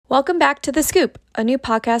Welcome back to The Scoop, a new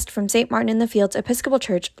podcast from St. Martin in the Fields Episcopal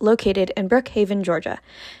Church located in Brookhaven, Georgia.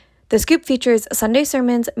 The Scoop features Sunday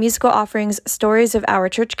sermons, musical offerings, stories of our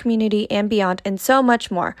church community and beyond, and so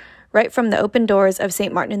much more, right from the open doors of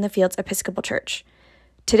St. Martin in the Fields Episcopal Church.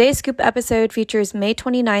 Today's Scoop episode features May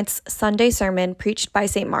 29th's Sunday sermon preached by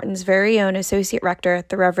St. Martin's very own Associate Rector,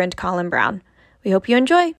 the Reverend Colin Brown. We hope you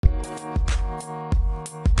enjoy.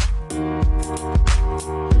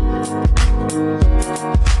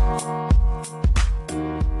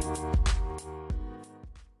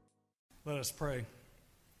 Let us pray.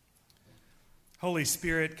 Holy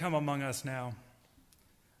Spirit, come among us now,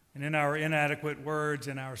 and in our inadequate words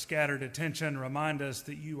and our scattered attention, remind us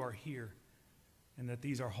that you are here and that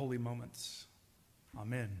these are holy moments.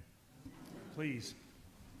 Amen. Please.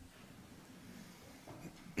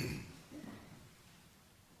 It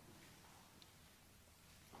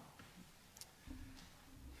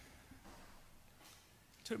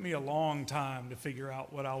took me a long time to figure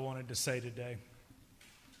out what I wanted to say today.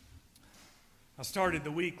 I started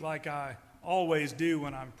the week like I always do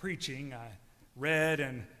when I'm preaching. I read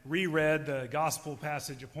and reread the gospel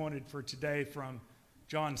passage appointed for today from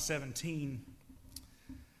John 17.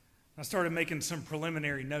 I started making some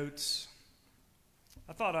preliminary notes.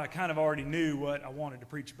 I thought I kind of already knew what I wanted to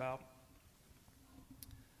preach about.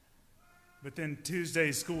 But then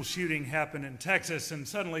Tuesday's school shooting happened in Texas, and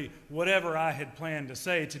suddenly whatever I had planned to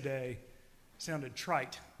say today sounded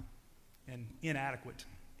trite and inadequate.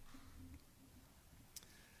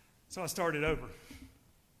 So I started over.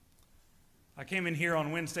 I came in here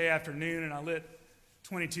on Wednesday afternoon and I lit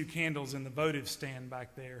 22 candles in the votive stand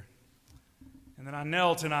back there. And then I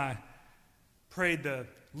knelt and I prayed the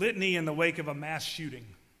litany in the wake of a mass shooting,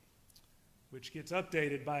 which gets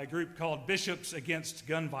updated by a group called Bishops Against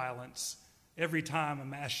Gun Violence every time a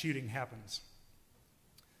mass shooting happens.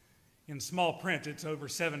 In small print, it's over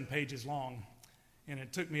 7 pages long, and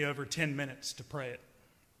it took me over 10 minutes to pray it.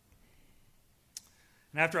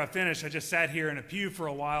 And after I finished, I just sat here in a pew for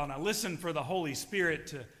a while and I listened for the Holy Spirit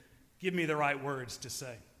to give me the right words to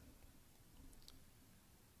say.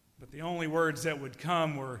 But the only words that would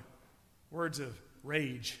come were words of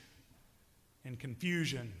rage and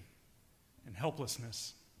confusion and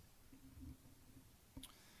helplessness.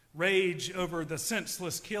 Rage over the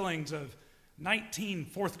senseless killings of 19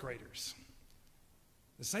 fourth graders,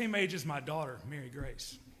 the same age as my daughter, Mary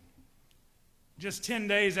Grace. Just 10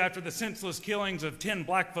 days after the senseless killings of 10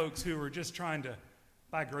 black folks who were just trying to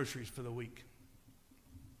buy groceries for the week.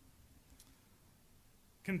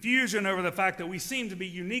 Confusion over the fact that we seem to be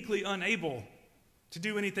uniquely unable to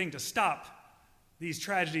do anything to stop these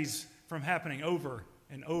tragedies from happening over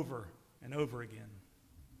and over and over again.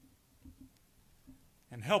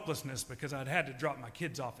 And helplessness because I'd had to drop my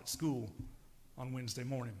kids off at school on Wednesday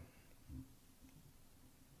morning.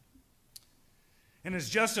 And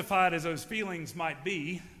as justified as those feelings might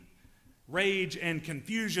be, rage and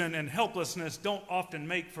confusion and helplessness don't often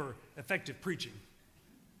make for effective preaching.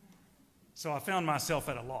 So I found myself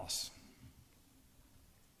at a loss.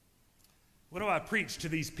 What do I preach to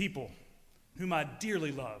these people whom I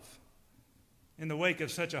dearly love in the wake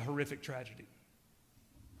of such a horrific tragedy?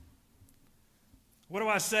 What do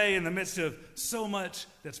I say in the midst of so much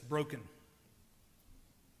that's broken?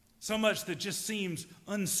 So much that just seems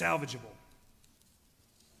unsalvageable,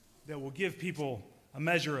 that will give people a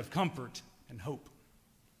measure of comfort and hope.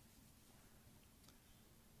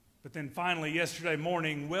 But then finally, yesterday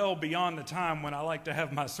morning, well beyond the time when I like to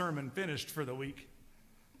have my sermon finished for the week,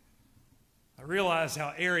 I realized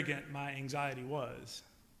how arrogant my anxiety was.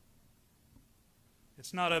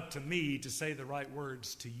 It's not up to me to say the right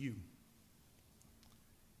words to you.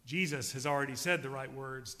 Jesus has already said the right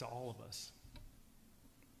words to all of us.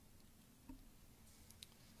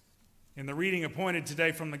 In the reading appointed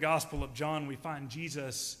today from the Gospel of John, we find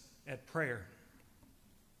Jesus at prayer.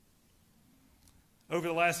 Over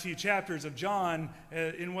the last few chapters of John,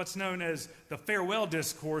 in what's known as the farewell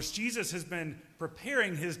discourse, Jesus has been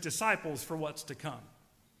preparing his disciples for what's to come.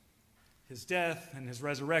 His death and his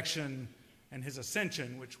resurrection and his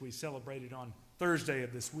ascension, which we celebrated on Thursday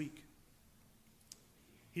of this week.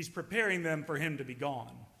 He's preparing them for him to be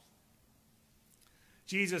gone.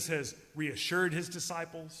 Jesus has reassured his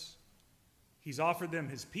disciples. He's offered them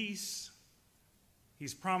his peace.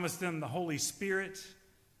 He's promised them the Holy Spirit.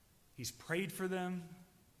 He's prayed for them.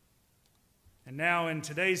 And now in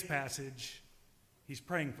today's passage, he's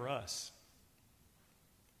praying for us.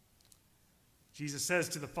 Jesus says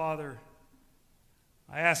to the Father,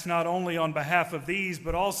 I ask not only on behalf of these,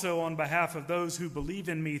 but also on behalf of those who believe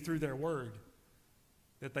in me through their word,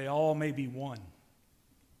 that they all may be one.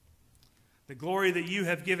 The glory that you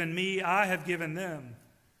have given me, I have given them,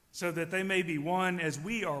 so that they may be one as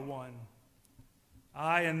we are one,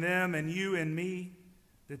 I and them and you and me,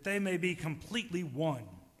 that they may be completely one,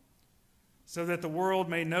 so that the world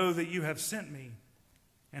may know that you have sent me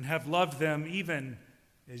and have loved them even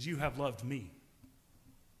as you have loved me.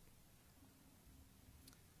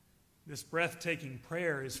 This breathtaking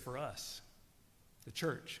prayer is for us, the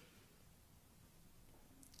church.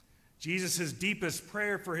 Jesus' deepest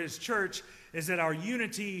prayer for his church is that our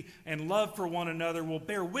unity and love for one another will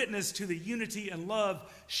bear witness to the unity and love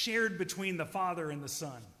shared between the Father and the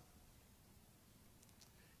Son.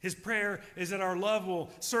 His prayer is that our love will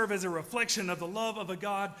serve as a reflection of the love of a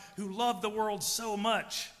God who loved the world so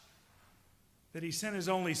much that he sent his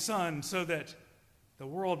only Son so that the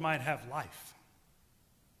world might have life.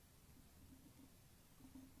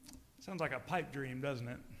 Sounds like a pipe dream, doesn't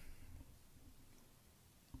it?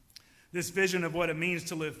 This vision of what it means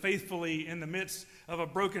to live faithfully in the midst of a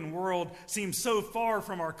broken world seems so far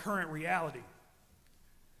from our current reality,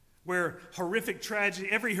 where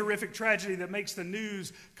every horrific tragedy that makes the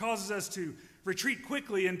news causes us to retreat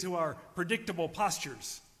quickly into our predictable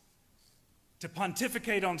postures, to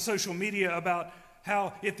pontificate on social media about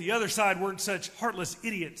how if the other side weren't such heartless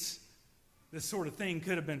idiots, this sort of thing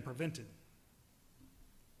could have been prevented.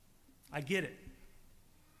 I get it.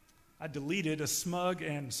 I deleted a smug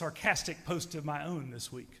and sarcastic post of my own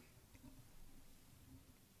this week.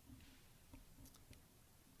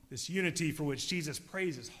 This unity for which Jesus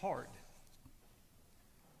prays is hard.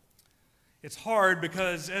 It's hard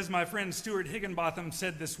because, as my friend Stuart Higginbotham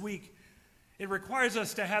said this week, it requires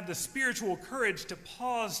us to have the spiritual courage to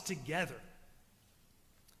pause together.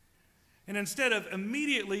 And instead of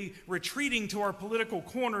immediately retreating to our political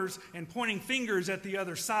corners and pointing fingers at the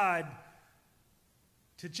other side,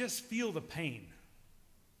 to just feel the pain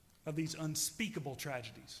of these unspeakable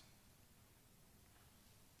tragedies.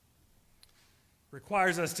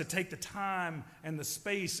 Requires us to take the time and the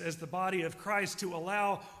space as the body of Christ to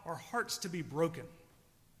allow our hearts to be broken,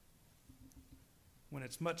 when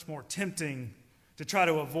it's much more tempting to try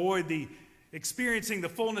to avoid experiencing the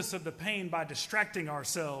fullness of the pain by distracting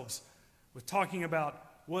ourselves with talking about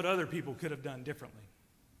what other people could have done differently.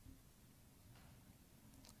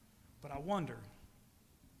 But I wonder,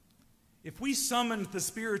 if we summoned the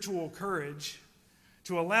spiritual courage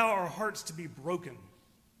to allow our hearts to be broken,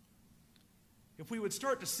 if we would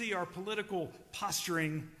start to see our political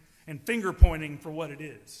posturing and finger pointing for what it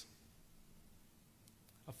is,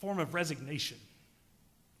 a form of resignation,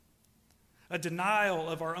 a denial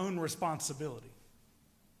of our own responsibility,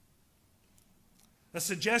 a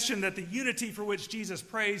suggestion that the unity for which Jesus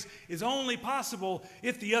prays is only possible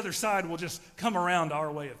if the other side will just come around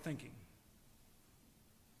our way of thinking.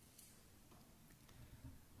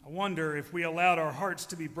 I wonder if we allowed our hearts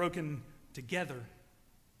to be broken together,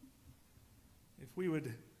 if we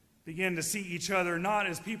would begin to see each other not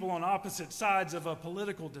as people on opposite sides of a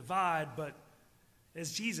political divide, but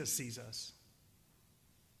as Jesus sees us,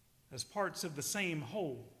 as parts of the same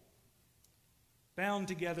whole, bound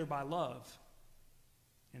together by love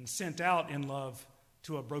and sent out in love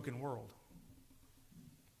to a broken world.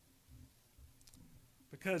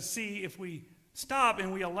 Because, see, if we stop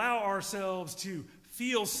and we allow ourselves to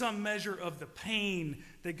feel some measure of the pain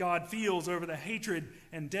that God feels over the hatred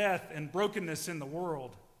and death and brokenness in the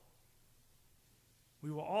world, we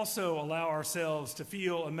will also allow ourselves to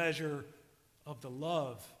feel a measure of the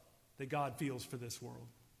love that God feels for this world.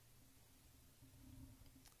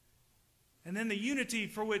 And then the unity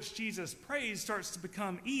for which Jesus prays starts to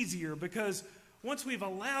become easier, because once we've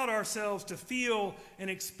allowed ourselves to feel and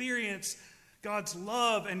experience God's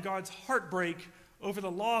love and God's heartbreak over the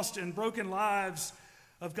lost and broken lives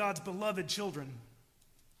of God's beloved children,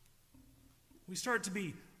 we start to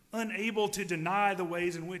be unable to deny the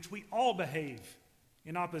ways in which we all behave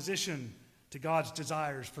in opposition to God's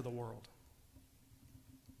desires for the world.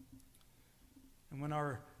 And when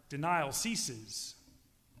our denial ceases,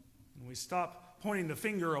 and we stop pointing the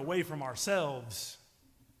finger away from ourselves,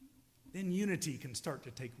 then unity can start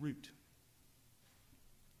to take root.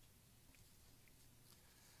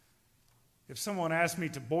 If someone asked me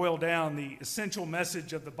to boil down the essential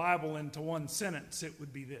message of the Bible into one sentence, it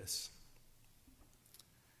would be this: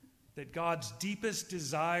 that God's deepest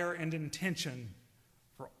desire and intention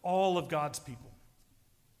for all of God's people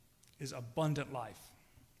is abundant life.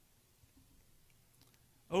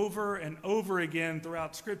 Over and over again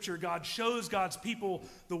throughout Scripture, God shows God's people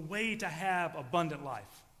the way to have abundant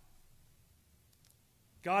life.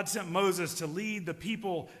 God sent Moses to lead the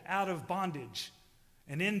people out of bondage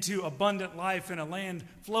and into abundant life in a land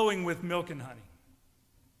flowing with milk and honey.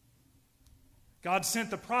 God sent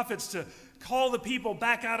the prophets call the people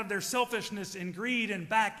back out of their selfishness and greed and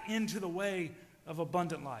back into the way of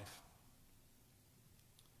abundant life.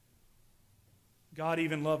 God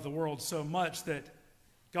even loved the world so much that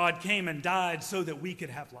God came and died so that we could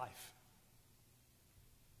have life.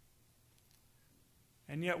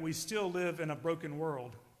 And yet we still live in a broken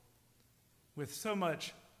world with so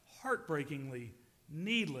much heartbreakingly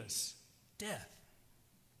needless death.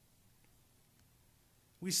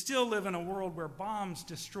 We still live in a world where bombs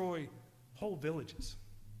destroy whole villages,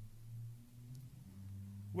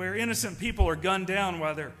 where innocent people are gunned down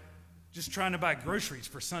while they're just trying to buy groceries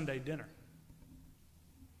for Sunday dinner,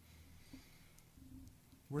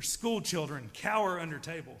 where school children cower under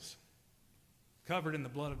tables, covered in the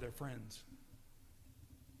blood of their friends.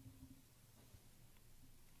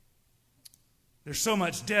 There's so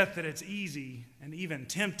much death that it's easy and even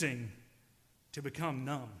tempting to become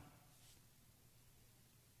numb.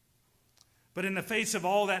 But in the face of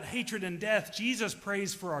all that hatred and death, Jesus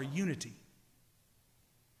prays for our unity.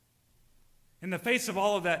 In the face of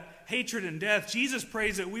all of that hatred and death, Jesus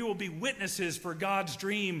prays that we will be witnesses for God's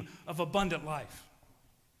dream of abundant life.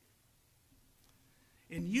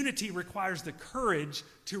 And unity requires the courage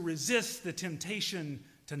to resist the temptation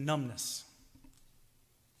to numbness.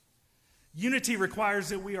 Unity requires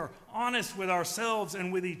that we are honest with ourselves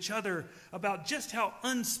and with each other about just how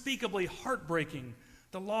unspeakably heartbreaking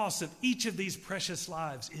the loss of each of these precious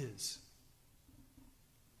lives is.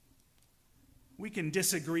 We can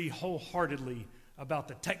disagree wholeheartedly about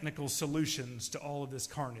the technical solutions to all of this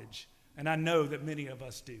carnage, and I know that many of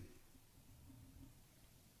us do.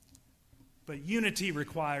 But unity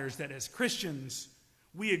requires that as Christians,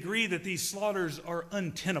 we agree that these slaughters are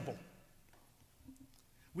untenable.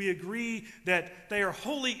 We agree that they are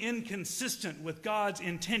wholly inconsistent with God's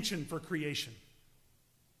intention for creation.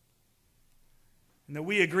 And that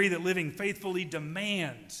we agree that living faithfully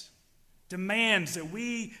demands that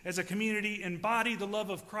we as a community embody the love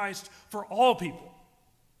of Christ for all people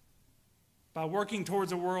by working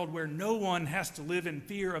towards a world where no one has to live in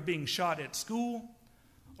fear of being shot at school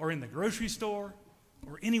or in the grocery store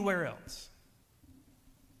or anywhere else.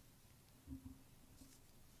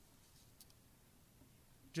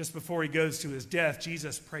 Just before he goes to his death,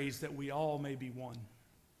 Jesus prays that we all may be one,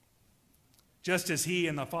 just as he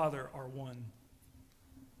and the Father are one,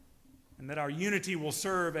 and that our unity will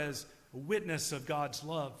serve as a witness of God's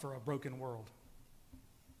love for a broken world.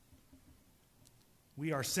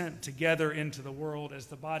 We are sent together into the world as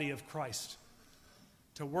the body of Christ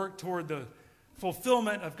to work toward the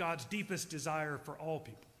fulfillment of God's deepest desire for all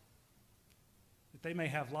people, that they may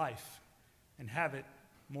have life and have it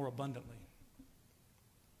more abundantly.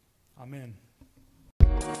 Amen.